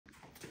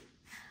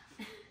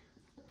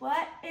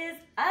What is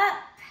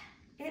up?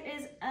 It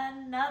is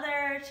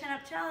another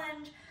chin-up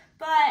challenge,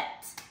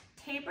 but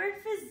Tapered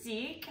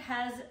Physique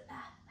has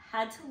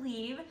had to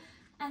leave,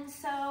 and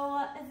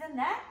so the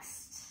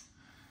next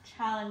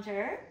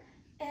challenger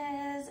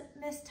is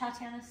Miss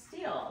Tatiana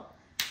Steele.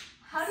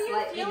 How do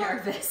you feel?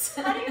 Nervous.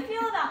 How do you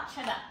feel about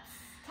chin-ups?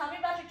 Tell me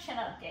about your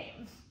chin-up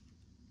game.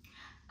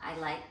 I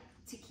like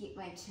to keep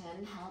my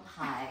chin held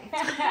high.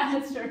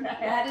 That's right.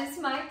 That is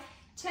my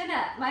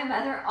chin-up. My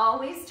mother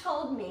always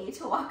told me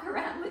to walk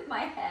around with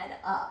my head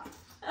up.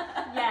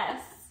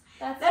 Yes,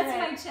 that's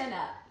right. my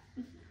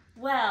chin-up.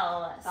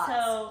 Well, Thoughts?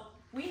 so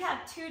we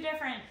have two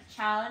different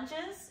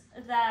challenges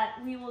that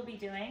we will be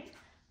doing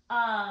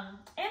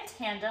in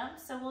tandem,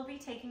 so we'll be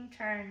taking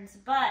turns.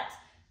 But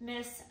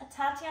Miss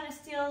Tatiana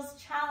Steele's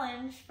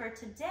challenge for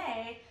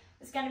today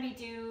is going to be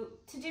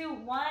to do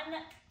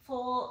one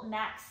full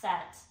max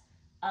set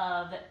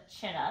of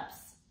chin-ups.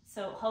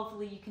 So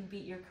hopefully you can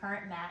beat your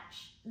current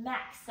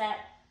max set,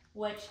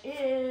 which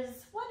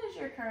is, what is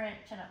your current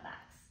chin-up max?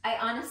 I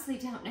honestly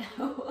don't know.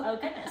 Oh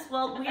goodness.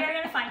 Well, we are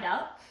going to find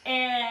out.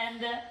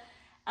 And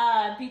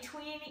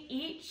between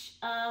each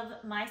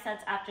of my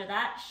sets after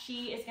that,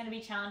 she is going to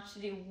be challenged to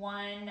do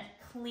one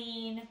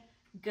clean,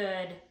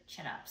 good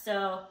chin-up.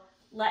 So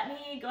let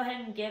me go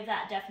ahead and give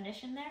that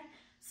definition there.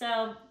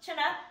 So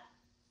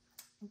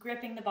chin-up,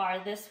 gripping the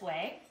bar this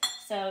way.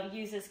 So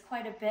uses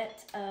quite a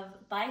bit of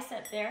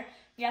bicep there.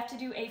 You have to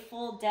do a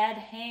full dead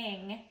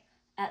hang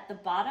at the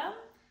bottom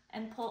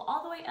and pull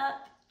all the way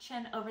up,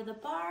 chin over the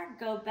bar,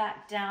 go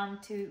back down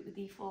to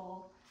the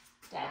full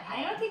dead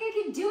hang. I don't think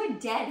I can do a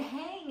dead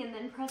hang and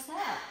then press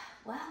up.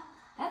 Well,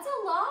 that's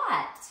a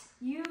lot.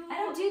 I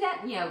don't do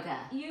that in yoga.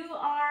 You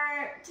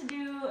are to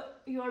do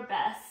your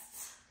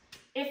best.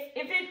 If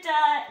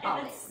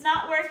it's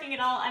not working at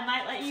all, I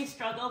might let you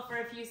struggle for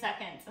a few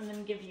seconds and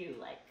then give you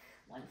like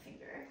one finger.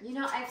 You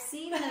know, I've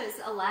seen those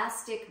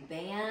elastic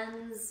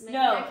bands. Maybe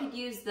No, I could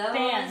use those.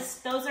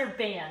 Bands. Those are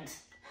banned.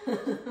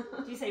 Did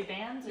you say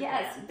bands? Or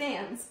yes,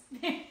 bands.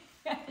 The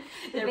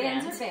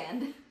bands are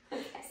banned.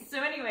 Okay.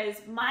 So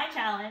anyways, my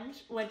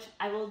challenge, which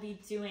I will be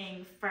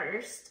doing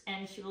first,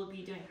 and she will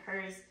be doing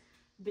hers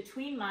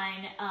between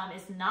mine,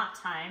 is not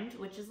timed,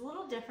 which is a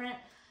little different.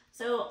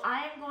 So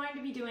I am going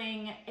to be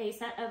doing a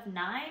set of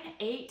 9,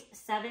 8,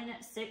 7,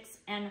 6,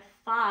 and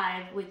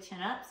 5 with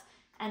chin-ups,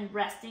 and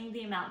resting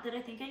the amount that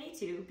I think I need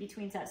to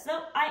between sets. So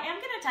I am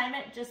going to time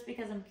it just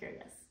because I'm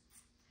curious.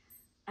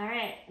 All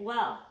right,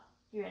 well,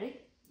 you ready?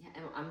 Yeah,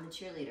 I'm the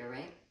cheerleader,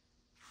 right?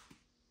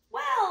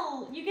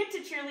 Well, you get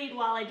to cheerlead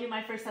while I do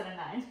my first set of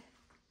 9.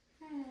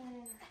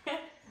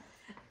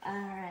 All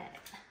right.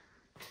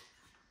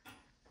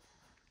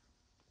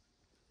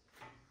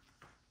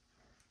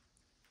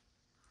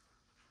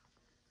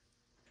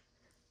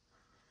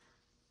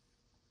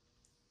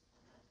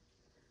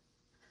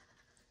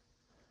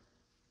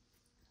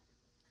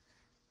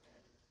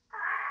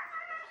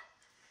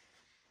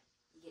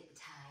 You getting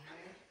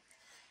tired?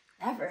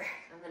 Never.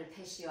 I'm going to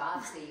piss you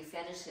off so you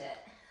finish it.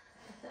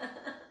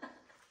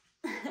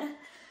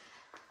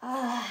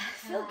 I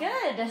feel good.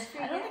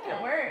 I don't think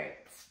it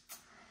works.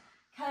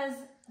 Because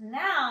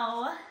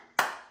now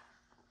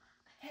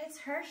it's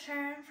her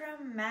turn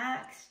for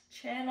max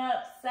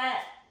chin-up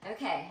set.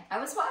 Okay, I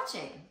was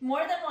watching.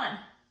 More than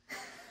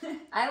one.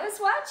 I was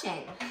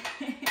watching.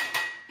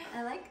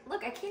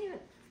 Look, I can't even.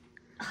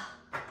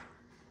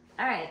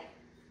 All right.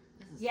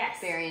 This is Yes.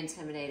 very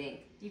intimidating.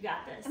 You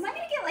got this. Am I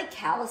going to get like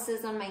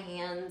calluses on my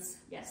hands?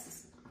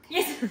 Yes. Okay.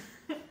 Yes.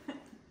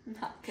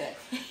 Not good.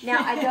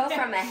 Now, I go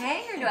from a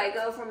hang or do I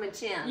go from a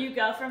chin? You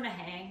go from a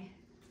hang.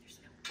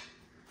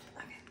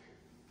 Okay.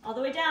 All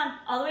the way down.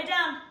 All the way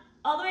down.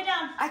 All the way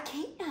down. I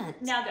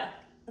can't. Now go.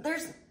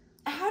 There's.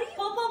 How do you.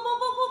 Pull, pull, pull,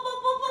 pull, pull, pull,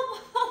 pull,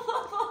 pull,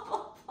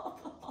 pull, pull,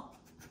 pull, pull.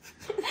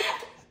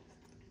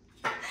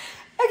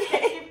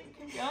 Okay.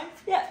 Keep going.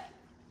 Yeah.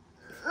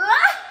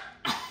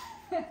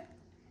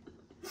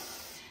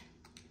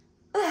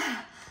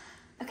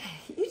 Okay,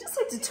 you just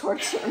like to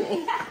torture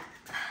me.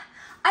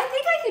 I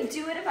think I could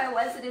do it if I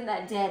wasn't in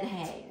that dead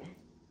hang.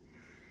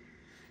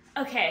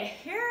 Okay,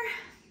 here.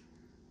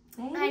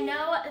 Maybe? I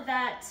know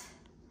that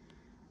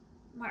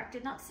Mark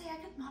did not say I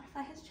could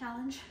modify his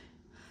challenge,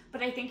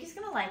 but I think he's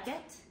gonna like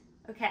it.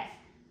 Okay.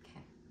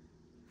 Okay.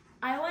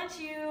 I want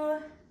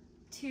you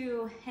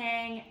to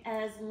hang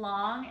as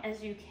long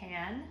as you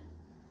can.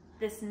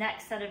 This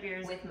next set of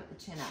yours With my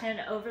chin up. chin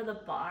over the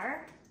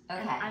bar.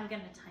 Okay. And I'm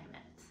gonna time it.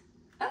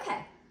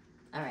 Okay.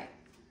 All right.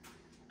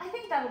 I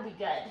think that'll be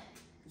good.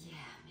 Yeah,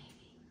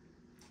 maybe.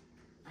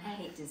 I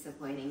hate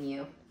disappointing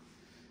you.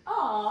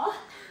 Aw.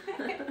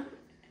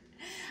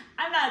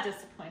 I'm not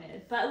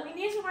disappointed, but we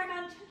need to work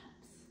on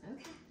chin-ups.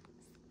 Okay.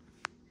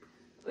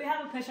 We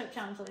have a push-up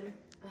challenge later.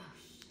 Oh,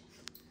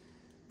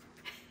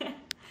 shit.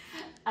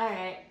 All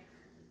right.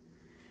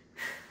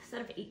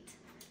 Set of 8.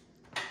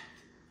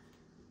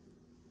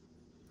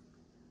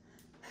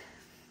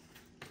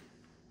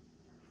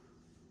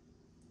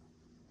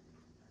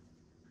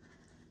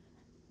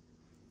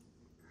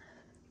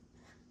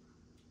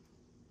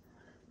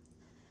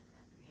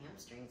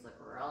 Hamstrings look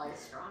really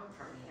strong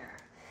from here.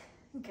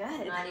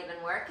 Good. Not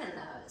even working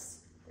those.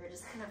 They're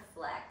just kind of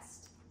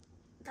flexed.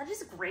 That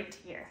is great to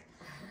hear.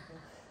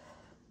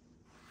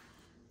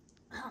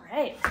 All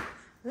right.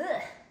 Ugh.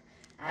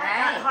 All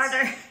That got right.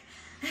 harder.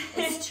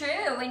 It's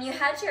true. When you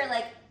had your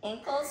like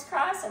ankles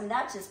crossed, I mean,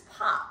 that just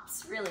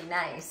pops really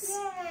nice.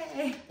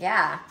 Yay.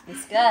 Yeah,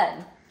 it's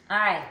good. All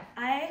right.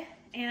 I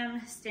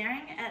am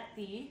staring at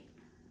the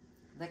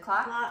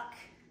clock? clock.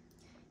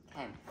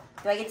 Okay.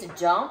 Do I get to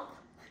jump?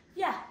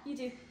 Yeah, you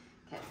do.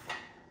 Okay.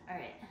 All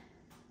right.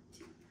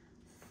 2,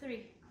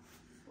 3,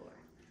 4,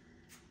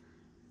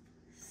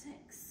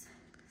 6,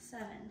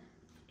 7,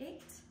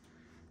 8,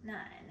 9,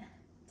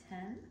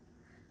 10,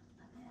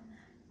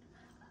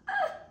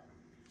 11,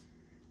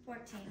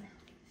 14,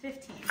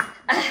 15.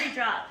 Every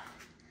drop.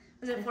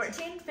 Was it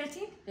 14?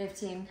 15?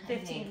 15.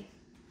 15.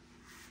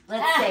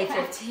 Let's say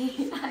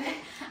 15.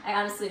 I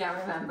honestly don't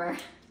remember.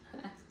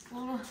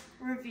 We'll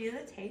review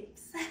the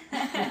tapes.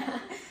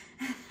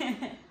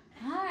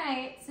 All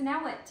right. So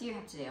now what do you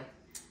have to do?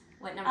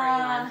 What number are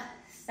you on?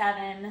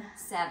 7.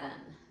 7.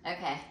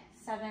 Okay.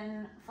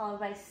 7 followed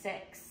by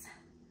 6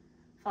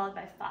 followed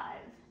by 5.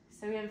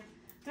 So we have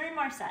 3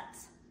 more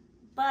sets.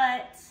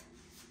 But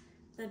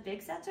the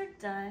big sets are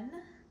done.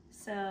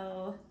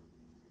 So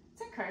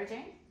it's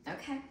encouraging.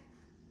 Okay.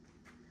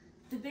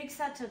 The big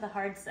sets are the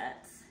hard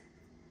sets.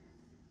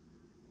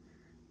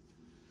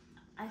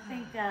 I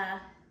think,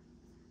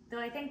 though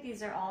I think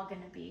these are all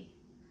going to be,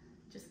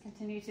 just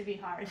continue to be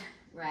hard.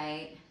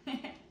 Right.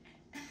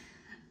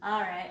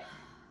 All right,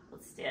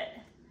 let's do it.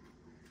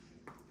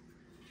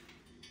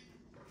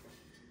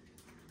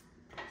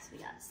 So we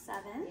got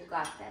 7. You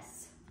got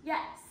this.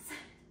 Yes.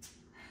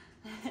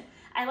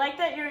 I like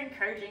that you're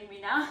encouraging me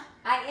now.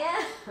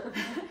 I am.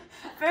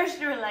 First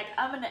you were like,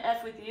 I'm going to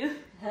F with you.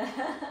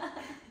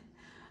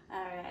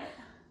 All right.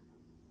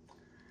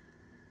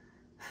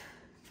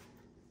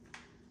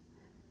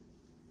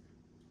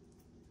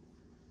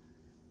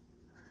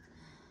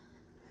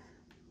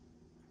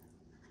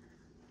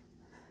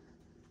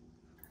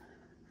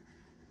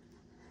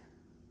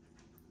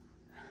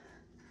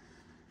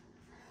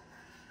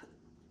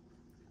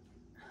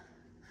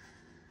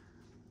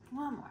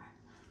 One more.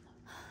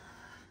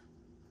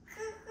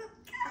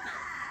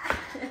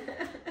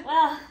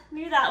 Well,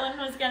 knew that one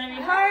was going to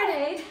be hard.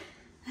 Right.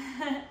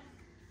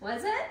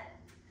 Was it?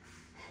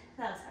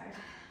 That was hard.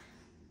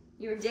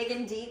 You were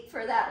digging deep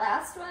for that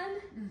last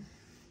one?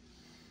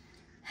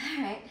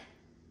 All right.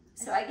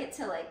 So I get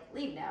to like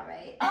leave now,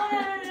 right? Oh,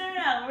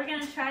 no. We're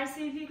going to try to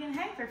see if you can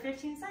hang for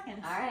 15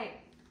 seconds. All right.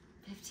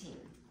 15.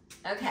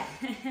 Okay.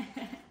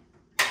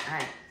 All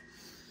right.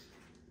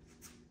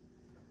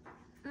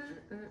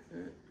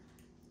 Okay.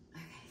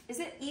 Is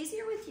it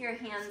easier with your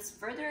hands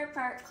further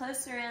apart,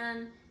 closer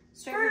in,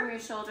 straight from your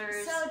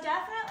shoulders? So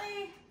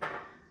definitely,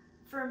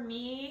 for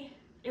me,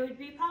 it would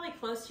be probably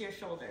close to your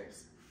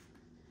shoulders.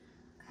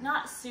 Okay.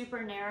 Not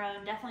super narrow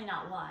and definitely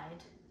not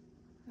wide.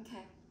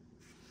 Okay.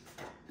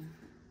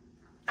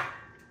 1,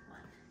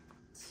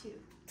 2,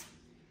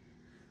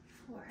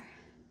 4,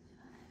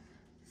 5,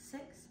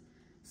 6,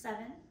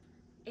 7,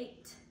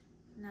 8,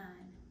 9,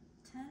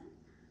 10,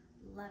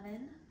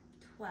 11,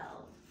 12,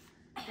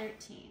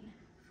 13,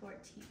 14,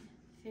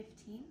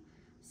 15,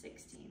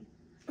 16.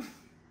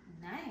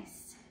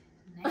 Nice.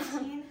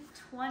 19,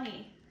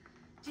 20.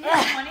 Do you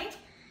have 20?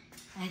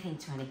 I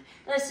think 20.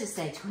 Let's just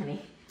say 20.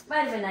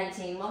 Might have been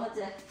 19. We'll have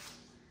to,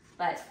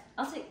 but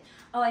I'll take,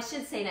 oh, I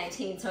should say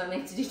 19, so I may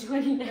have to do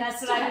 20 next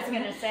That's what time. I was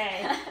going to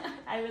say.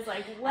 I was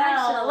like,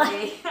 well.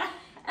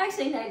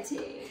 Actually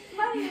 19.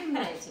 Might have been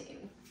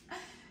 19.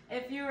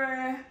 If you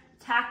were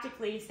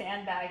tactically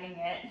sandbagging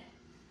it,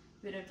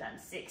 you would have done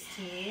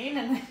 16.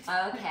 And then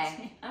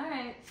Okay. All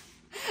right.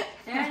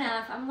 Fair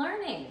enough. I'm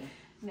learning.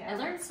 No. I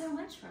learned so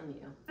much from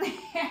you.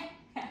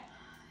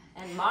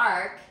 And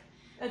Mark.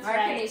 That's Mark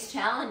right. in these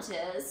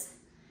challenges,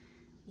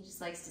 he just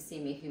likes to see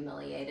me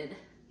humiliated.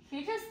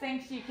 He just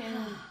thinks you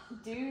can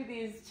do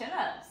these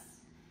chin-ups.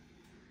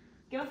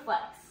 Give a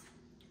flex.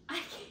 I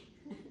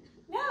can't.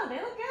 No, they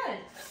look good.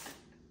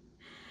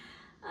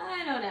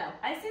 I don't know.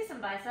 I see some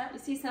biceps. You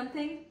see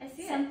something? I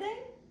see something?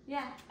 it.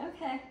 Yeah.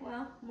 Okay,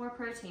 well, more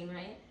protein,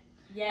 right?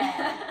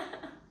 Yeah.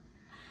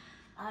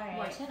 All right.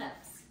 More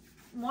chin-ups.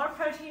 More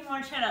protein,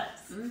 more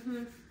chin-ups.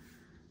 Mm-hmm.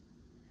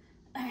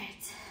 All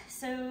right.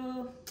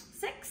 So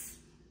 6.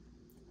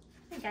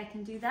 I think I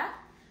can do that.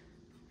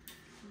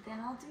 Then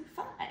I'll do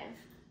 5.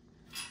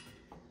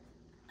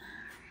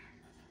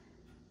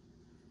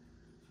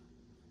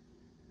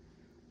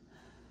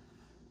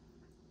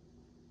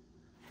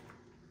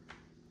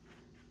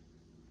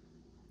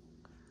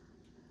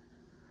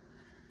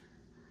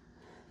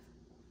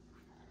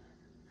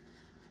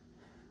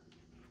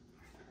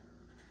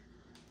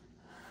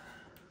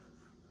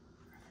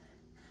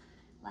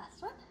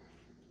 Last one.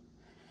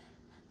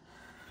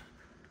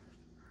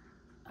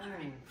 All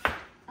right.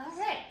 All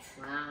right.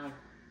 Wow.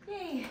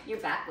 Yay. Your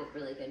back looked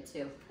really good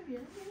too.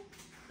 Really?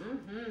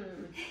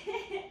 Mm-hmm.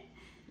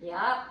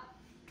 Yup.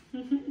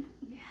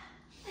 Yeah.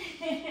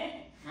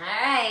 All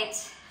right.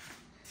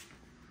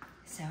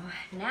 So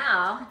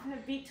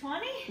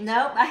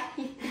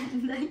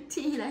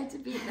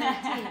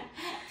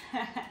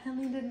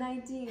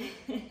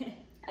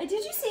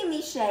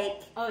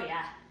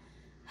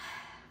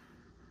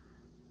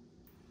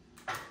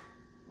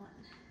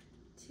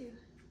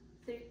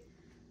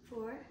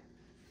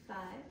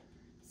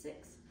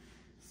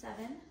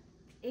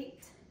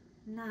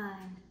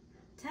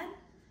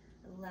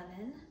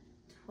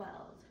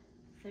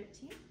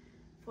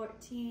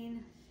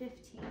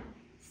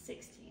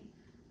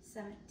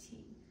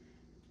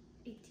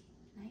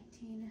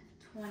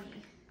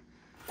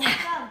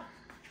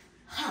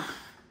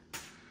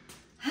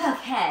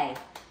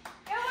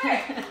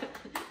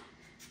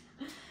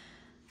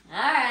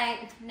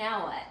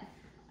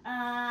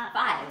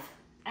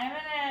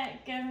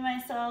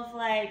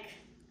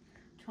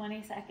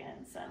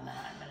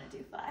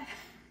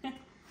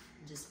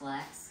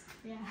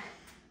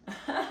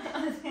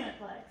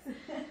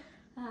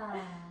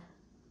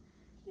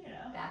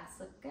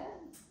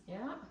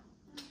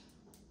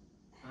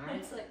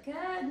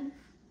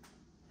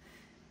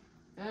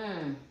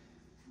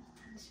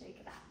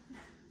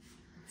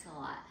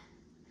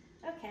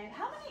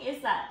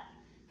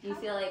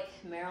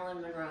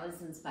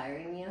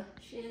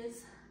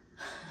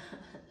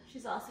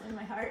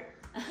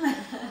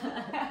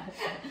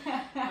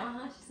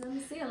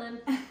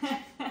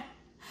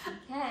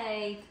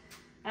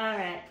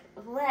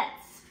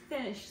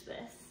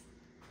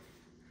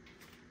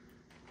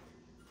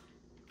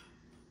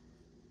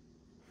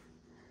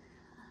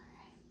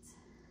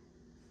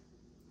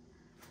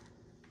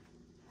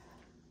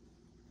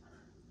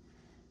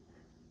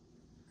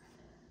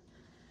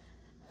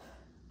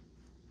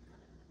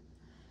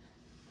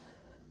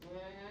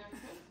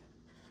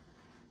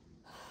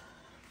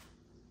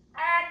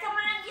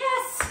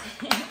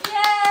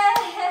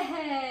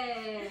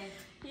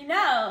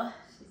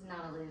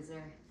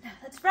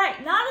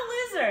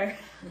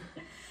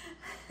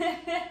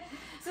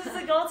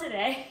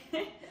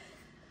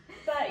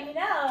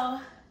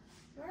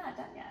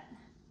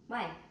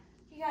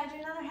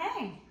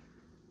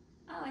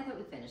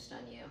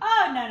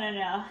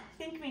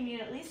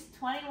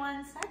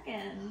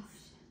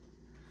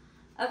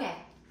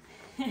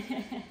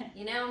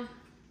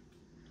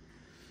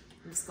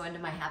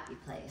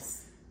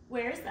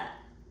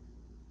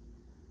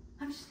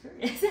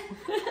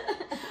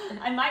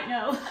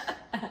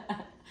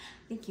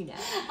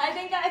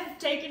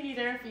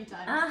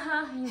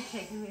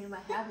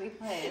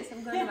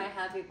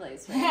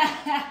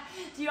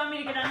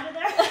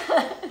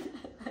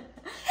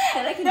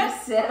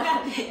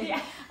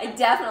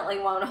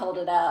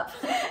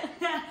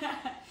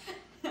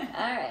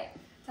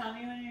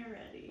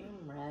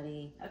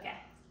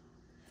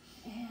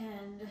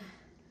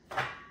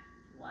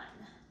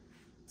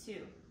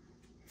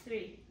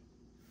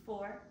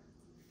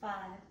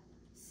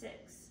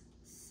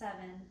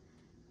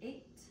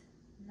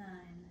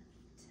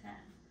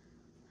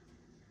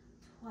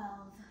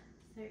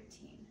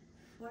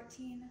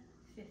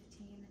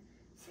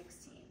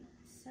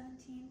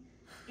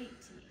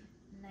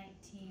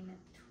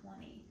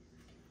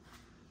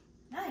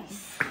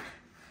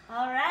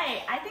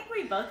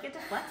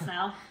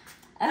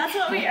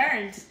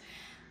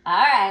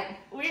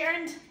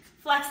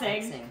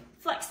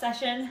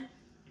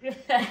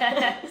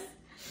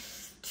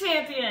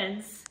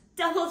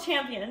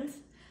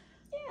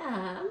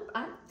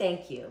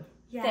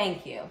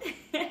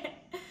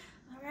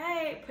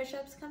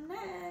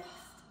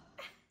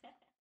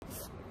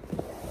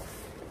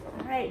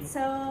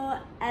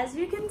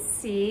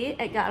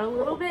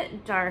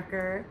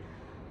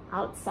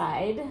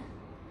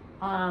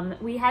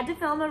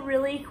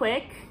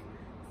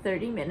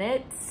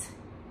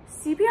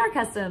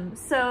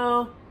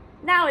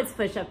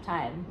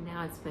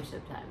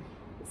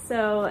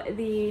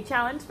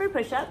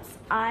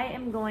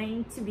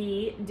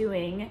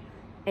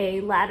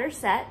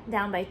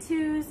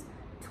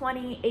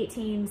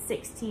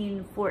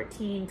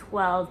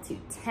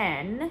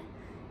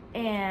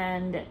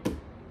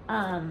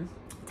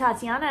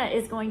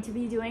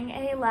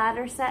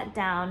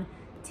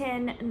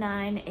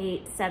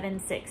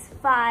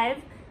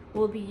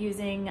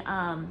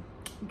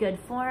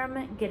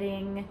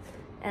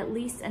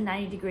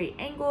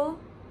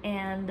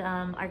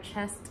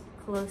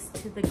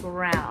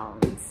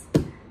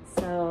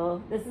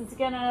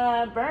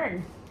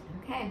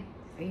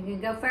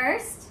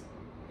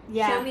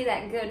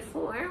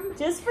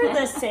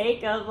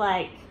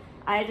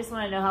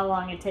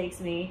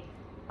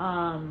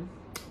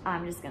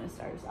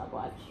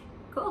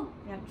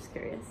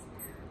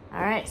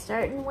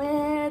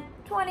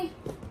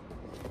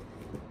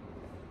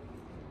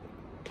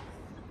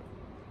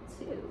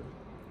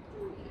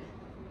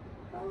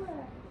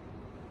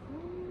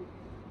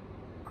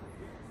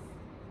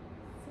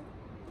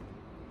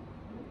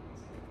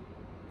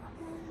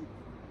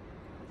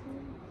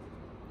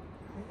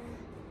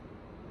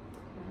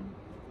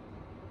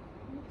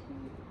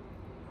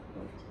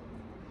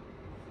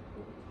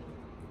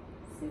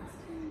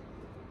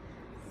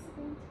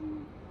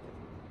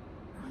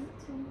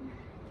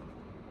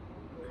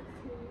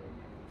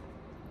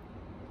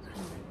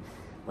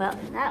Well,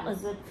 that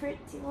was a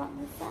pretty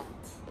long set.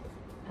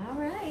 All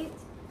right.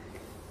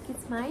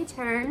 It's my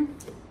turn.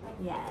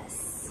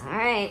 Yes. All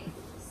right.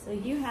 So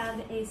you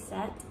have a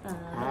set of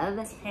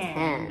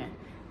 10.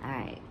 All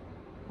right.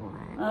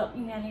 1. Oh,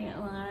 you gotta get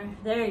lower.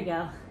 There you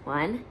go.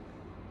 1.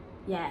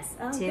 Yes.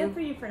 Oh, 2. good for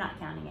you for not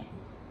counting it.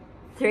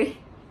 3.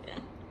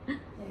 There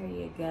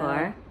you go.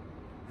 4.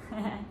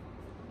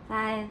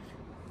 5.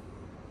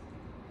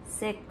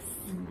 6.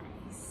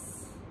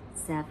 Nice.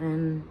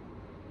 7.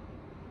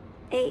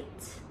 8.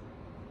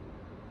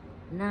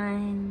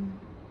 9.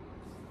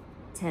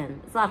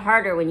 10. It's a lot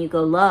harder when you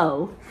go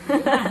low.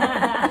 Isn't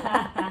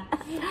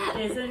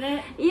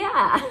it?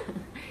 Yeah.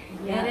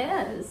 Yeah.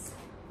 It is.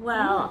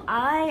 Well,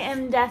 I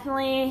am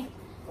definitely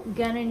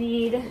gonna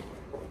need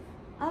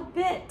a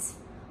bit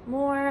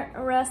more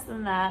rest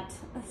than that.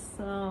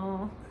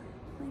 So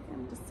I think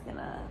I'm just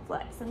gonna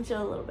flex and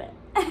chill a little bit.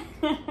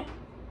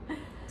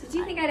 Did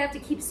you think I'd have to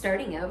keep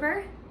starting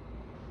over?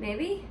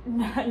 Maybe?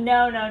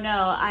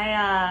 No.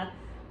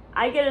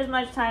 I get as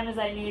much time as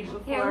I need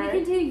before Here, we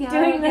can do yoga.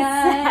 doing the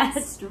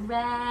set.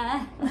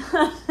 Stretch.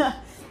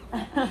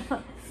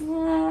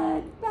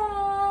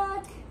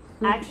 Back.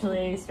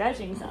 Actually,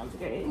 stretching sounds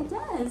great. It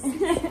does.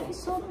 My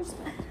shoulders.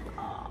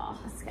 Oh,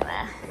 just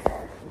gonna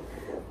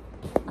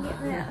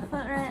get that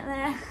foot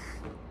right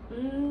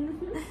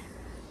there.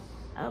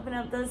 Open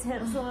up those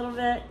hips a little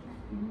bit.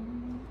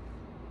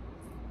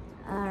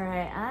 All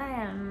right, I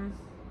am.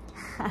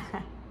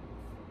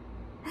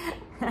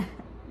 Are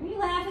you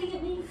laughing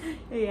at me?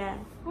 Yeah.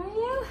 Are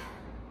you?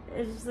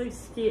 It just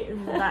looks cute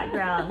in the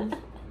background.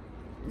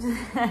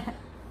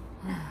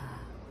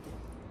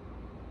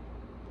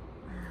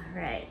 All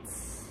right.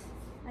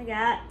 I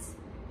got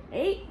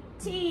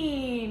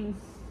 18.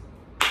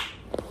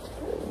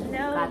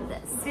 No Got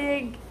this.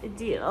 big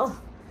deal.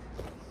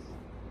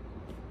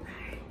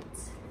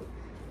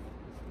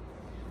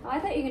 Oh, I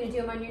thought you were going to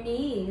do them on your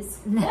knees.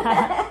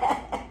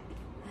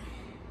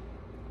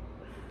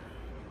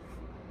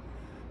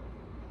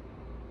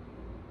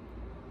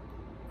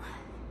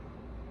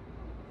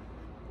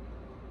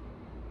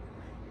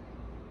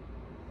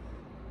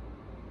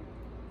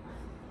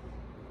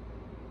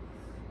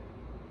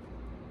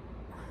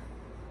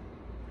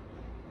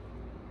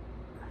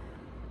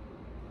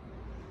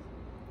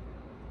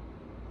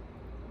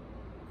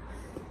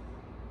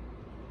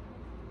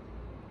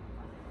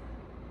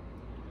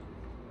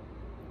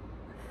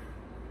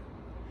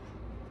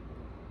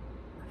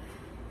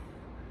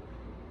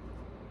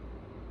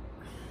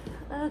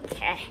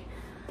 Okay.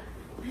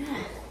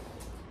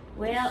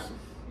 Well,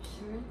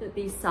 Sure that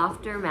these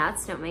softer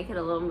mats don't make it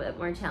a little bit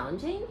more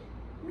challenging?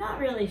 I'm not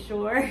really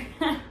sure.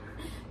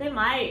 They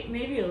might,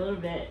 maybe a little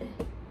bit.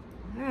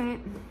 All right.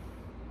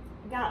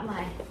 I got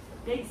my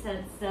big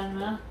sets done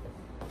though.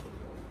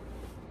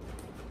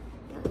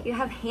 You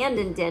have hand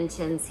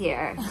indentions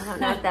here. I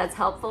don't know if that's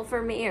helpful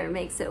for me or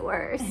makes it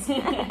worse.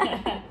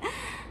 Okay.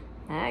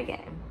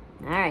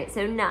 All right,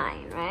 so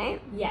 9,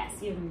 right?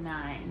 Yes, you have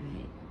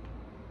 9.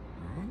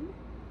 1,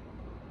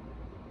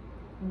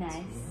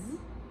 Nice.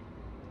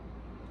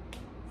 2,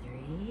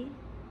 3,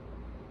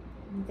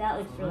 That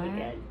looks really 4,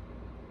 good.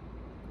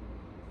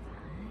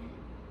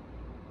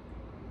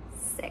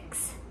 5,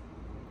 6,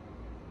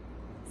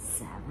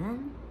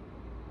 7,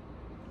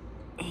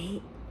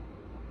 8,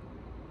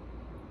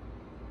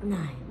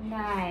 9.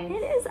 Nice. It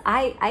is.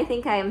 I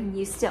think I'm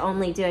used to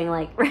only doing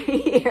like right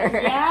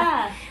here.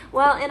 Yeah.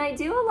 Well, and I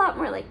do a lot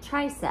more like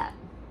tricep.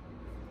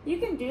 You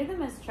can do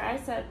them as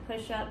tricep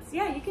push-ups.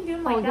 Yeah, you can do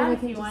them like that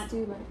if you want.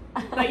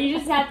 But you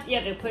just have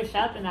to push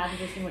up in that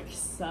position, which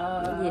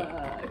sucks.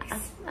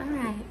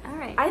 Yeah. All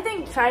right. I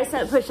think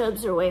tricep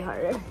push-ups are way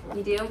harder.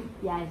 You do?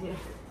 Yeah, I do.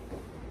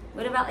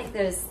 What about like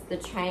the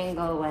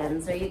triangle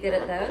ones? Are you good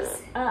at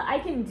those? I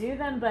can do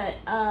them, but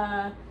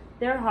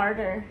they're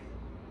harder.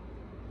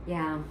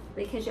 Yeah,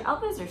 because your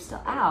elbows are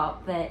still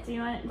out, but Do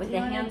you want with do the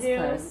you wanna hands do,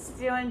 close.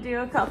 Do you want to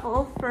do a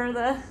couple for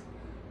the?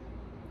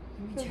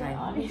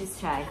 Let me just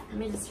try.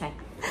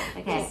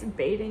 Okay. Just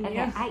baiting Okay.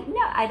 you.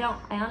 I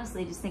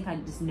honestly just think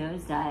I'd just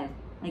nosedive.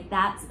 Like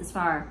that's as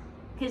far,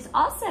 because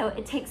also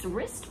it takes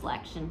wrist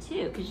flexion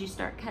too, because you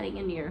start cutting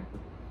into your,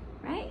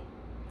 right?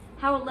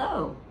 How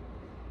low?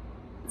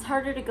 It's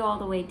harder to go all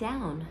the way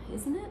down,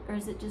 isn't it? Or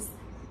is it just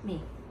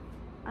me?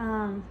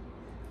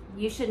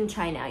 You shouldn't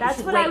try now. That's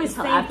you should what wait I was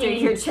until thinking. after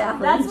your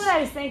challenge. That's what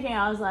I was thinking.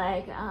 I was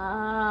like,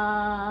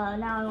 now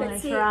I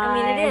want to try. I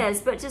mean, it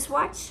is, but just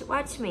watch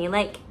me.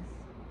 Like,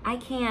 I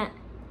can't.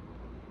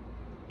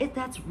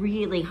 That's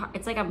really hard.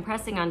 It's like I'm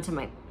pressing onto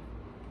my.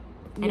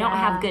 I don't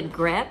have good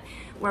grip.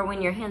 Where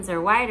when your hands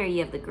are wider, you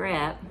have the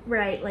grip.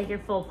 Right, like your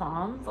full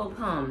palm. Full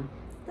palm.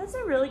 That's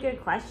a really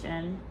good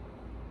question.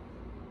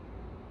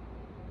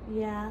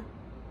 Yeah.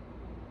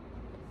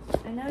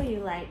 I know you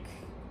like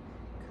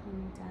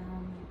come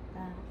down like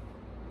that.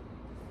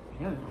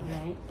 I don't know.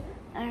 Right.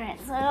 All right.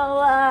 So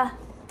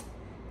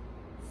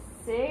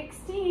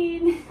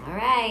 16. All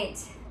right.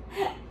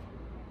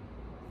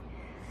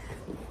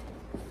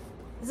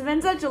 It's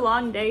been such a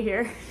long day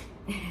here.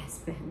 It has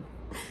been.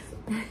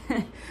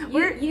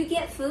 You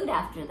get food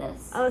after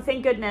this. Oh,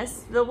 thank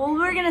goodness. Well,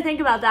 we're gonna think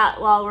about that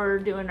while we're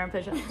doing our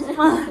push-ups.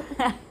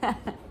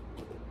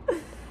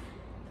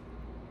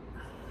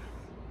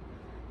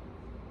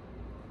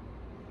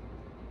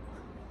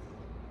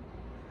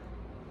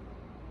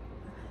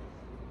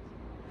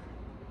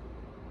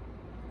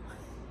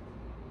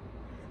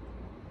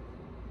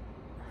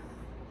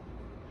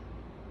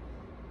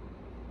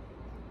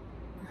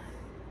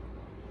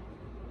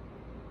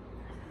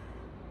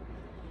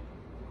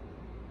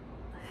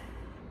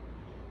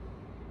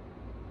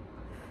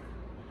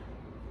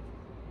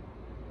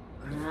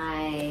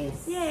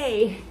 Nice.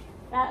 Yay!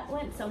 That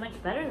went so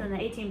much better than the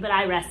 18, but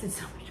I rested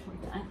so much more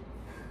time.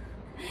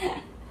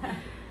 Okay.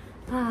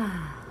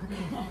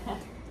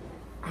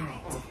 All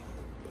right.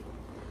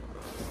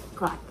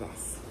 Got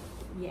this.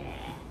 Yeah.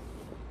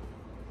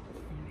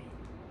 All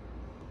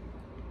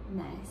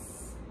right.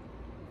 Nice.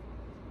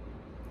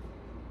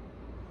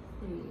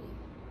 3,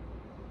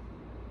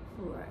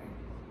 4,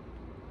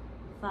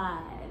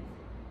 5,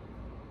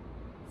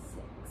 6,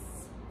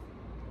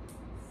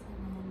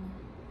 7,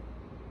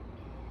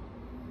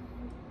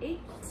 8.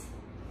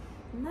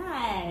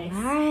 Nice.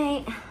 All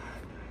right.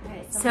 All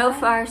right, So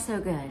far, so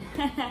good.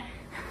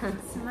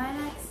 So my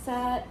next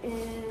set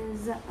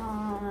is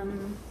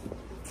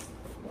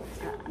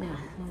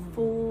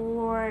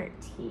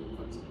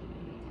 14.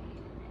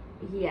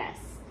 Yes.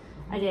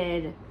 I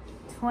did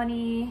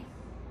 20,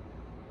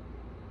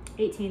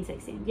 18,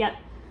 16. Yep.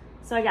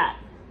 So I got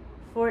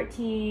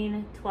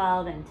 14,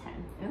 12, and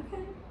 10.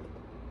 Okay.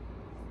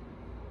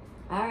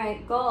 All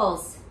right,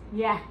 goals.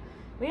 Yeah.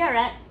 We are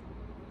at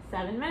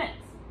 7 minutes.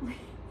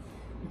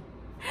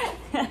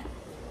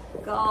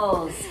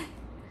 Goals.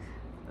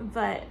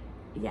 But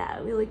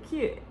yeah, we look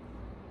cute.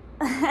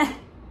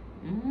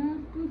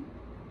 Mm-hmm.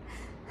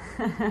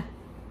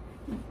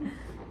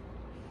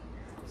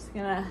 Just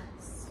gonna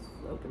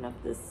open up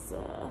this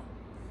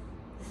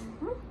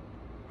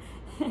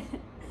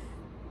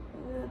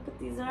put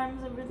these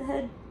arms over the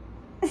head.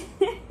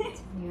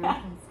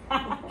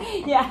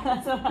 Yeah,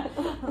 that's what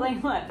I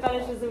like. What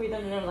fetishes have we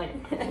done? They're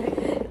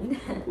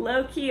like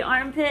low key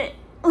armpit.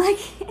 Like,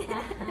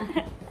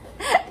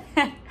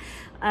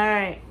 all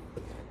right,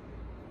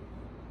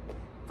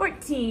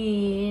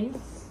 14.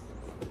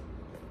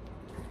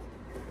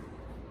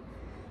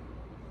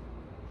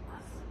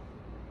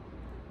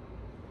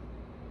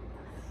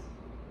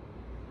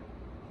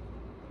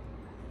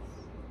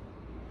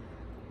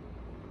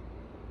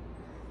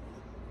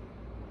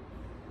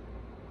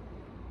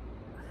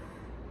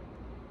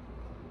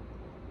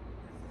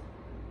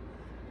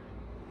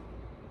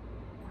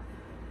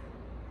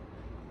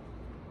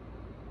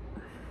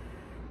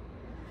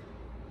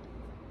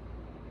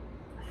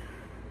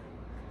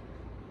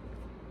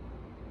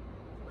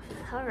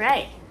 All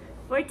right,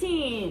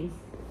 14.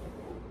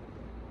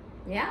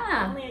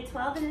 Yeah. Only a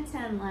 12 and a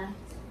 10 left.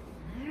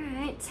 All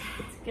right.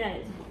 It's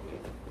good.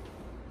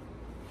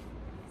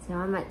 So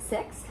I'm at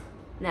 6?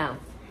 No.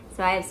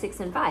 So I have 6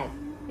 and 5.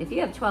 If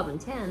you have 12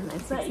 and 10, I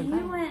have 6 But and you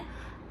 5. went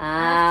Oh,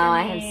 after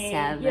I me.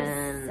 have 7. You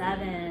have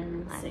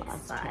 7, I 6,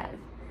 lost 5. track.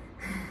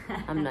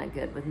 I'm not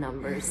good with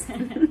numbers.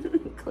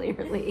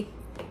 Clearly.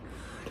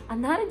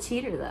 I'm not a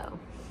cheater, though.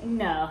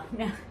 No.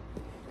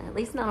 At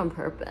least not on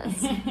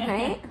purpose,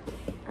 right?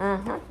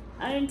 Uh-huh.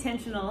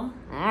 Unintentional.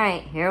 All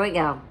right, here we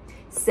go.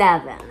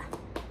 7.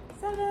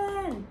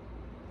 7.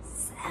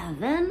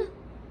 7.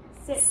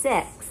 6.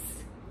 6.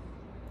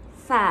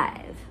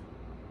 5.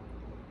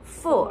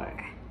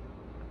 4.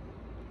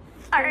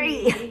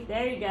 3.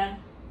 There you go.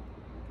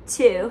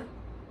 2.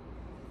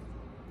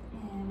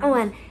 And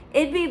 1.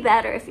 It'd be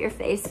better if your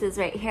face was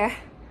right here.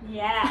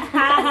 yeah,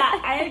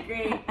 I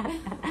agree.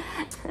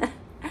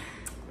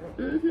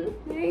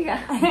 There you go.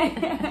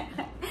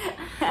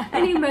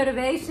 I need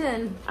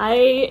motivation.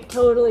 I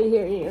totally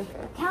hear you.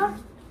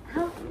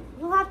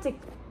 We'll have to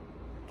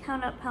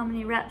count up how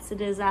many reps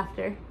it is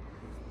after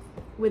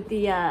with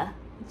the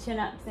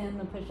chin-ups and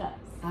the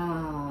push-ups.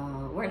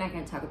 Oh, we're not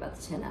going to talk about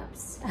the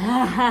chin-ups.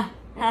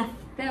 That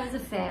That was a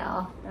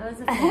fail.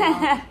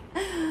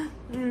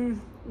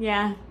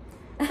 yeah,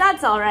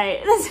 that's all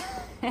right.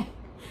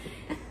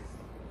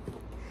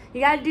 You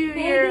gotta do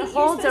your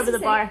holds over the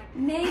bar.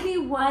 Maybe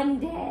one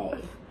day.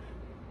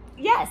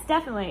 Yes,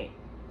 definitely.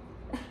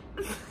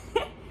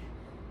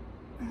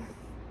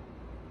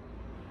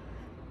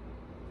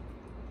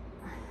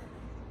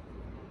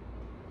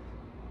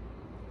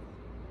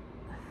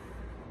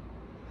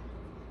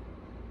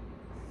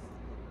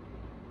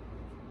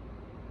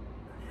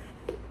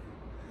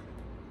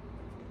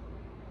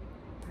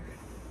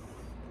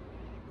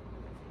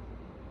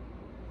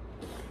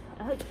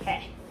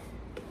 Okay.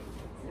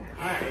 They're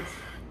hard.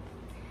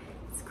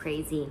 It's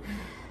crazy.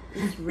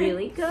 It's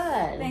really good.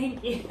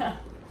 Thank you.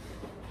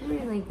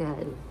 Really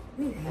good.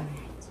 All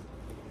right.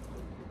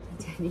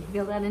 Do you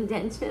feel that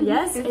intention?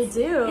 Yes, I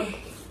do.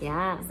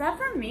 Yeah. Is that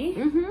for me?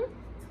 Mm-hmm.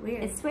 It's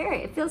weird. It's weird.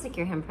 It feels like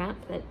your handprint,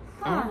 but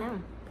I Huh. don't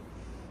know.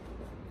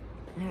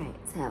 All right,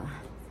 so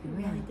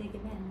Really dig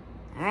it in.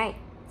 all right,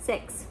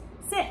 6.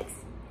 6. Here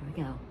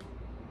we go.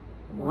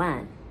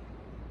 1,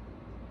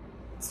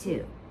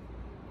 2,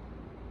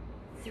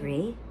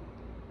 3,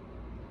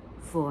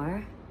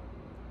 4,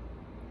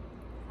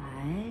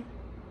 5,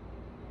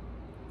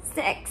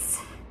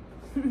 6.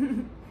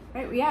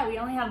 Right, yeah, we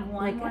only have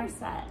one more Okay.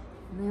 set.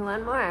 Only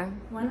one more.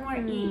 One more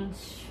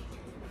each.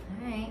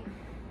 All right.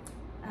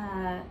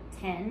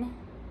 10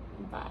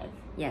 and 5.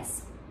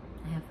 Yes,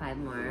 I have 5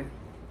 more.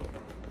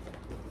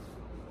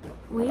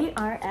 We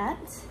are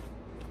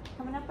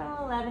coming up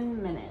on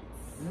 11 minutes.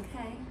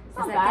 Okay. It's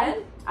not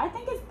bad. I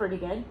think it's pretty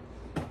good.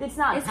 It's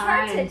not It's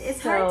hard timed,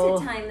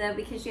 to time though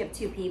because you have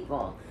 2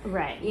 people.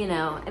 Right. You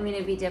know, I mean,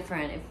 it'd be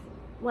different if.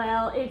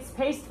 Well, it's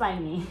paced by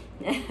me.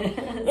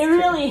 It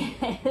really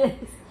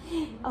is.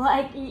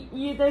 Like,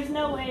 there's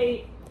no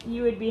way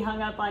you would be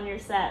hung up on your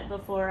set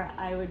before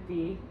I would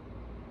be.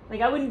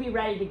 Like, I wouldn't be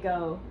ready to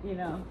go, you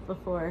know,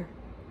 before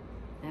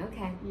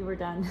Okay. you were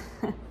done.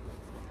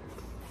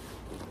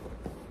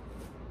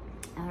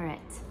 All right.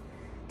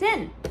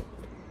 10.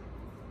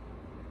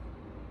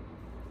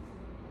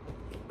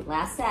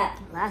 Last set.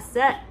 Last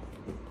set.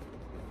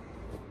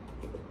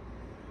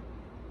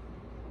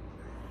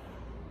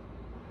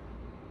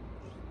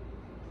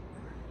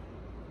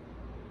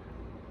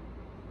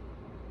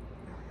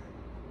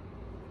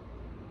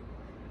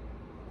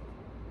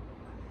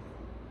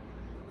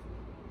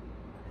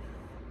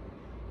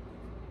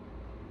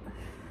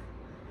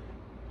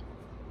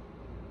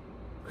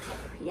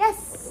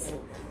 Yes.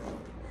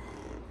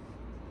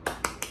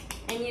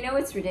 And you know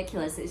what's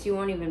ridiculous is you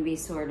won't even be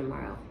sore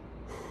tomorrow.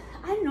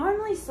 I'm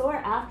normally sore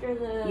after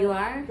the You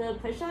are? the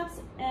push-ups,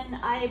 and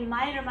I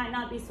might or might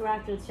not be sore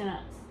after the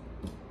chin-ups.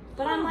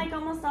 But I'm Huh. like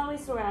almost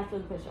always sore after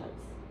the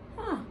push-ups.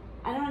 Huh.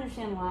 I don't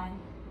understand why.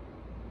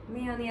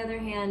 Me on the other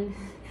hand.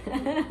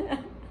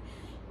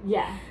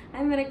 Yeah.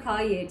 I'm gonna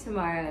call you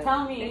tomorrow.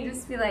 Tell me. And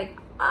just be like,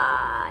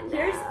 ah,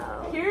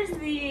 no. Here's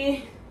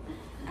the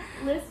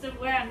list of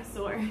where I'm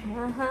sore.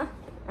 Uh-huh.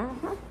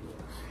 Uh-huh.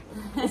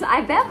 So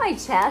I bet my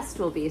chest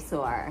will be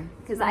sore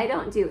because I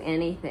don't do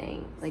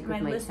anything like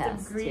with my list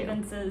chest of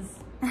grievances.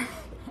 too.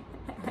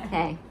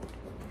 Okay.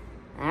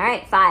 All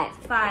right, 5.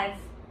 5.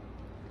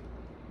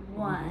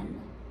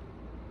 1,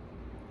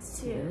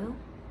 2,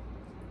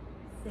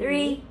 2,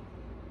 3,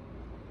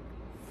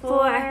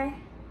 4,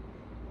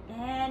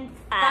 and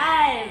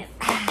 5.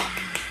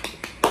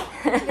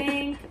 I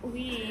think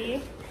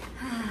we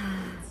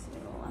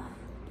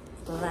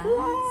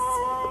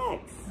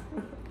Relax.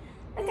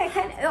 Okay,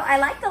 I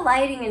like the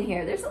lighting in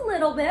here. There's a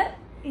little bit.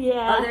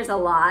 Yeah. Oh, there's a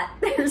lot.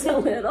 There's a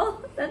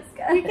little. That's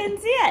good. We can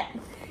see it.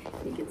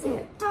 You can see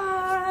it.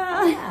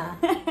 Yeah.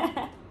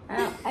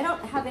 I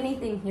don't have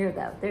anything here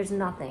though. There's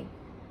nothing.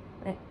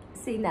 I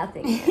see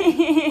nothing.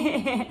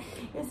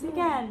 Yes, we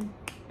can.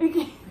 We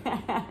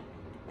can.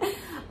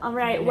 All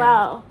right. Yeah.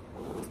 Well,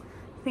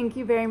 thank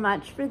you very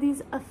much for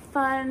these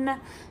fun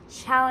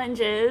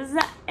challenges,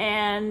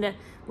 and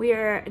we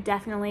are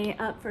definitely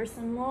up for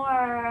some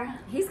more.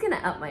 He's gonna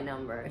up my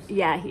numbers.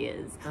 Yeah, he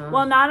is.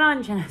 Well, not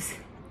on chin-ups.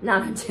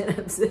 Not on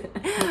chin-ups.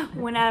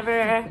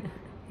 Whenever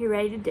you're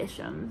ready to dish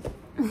them.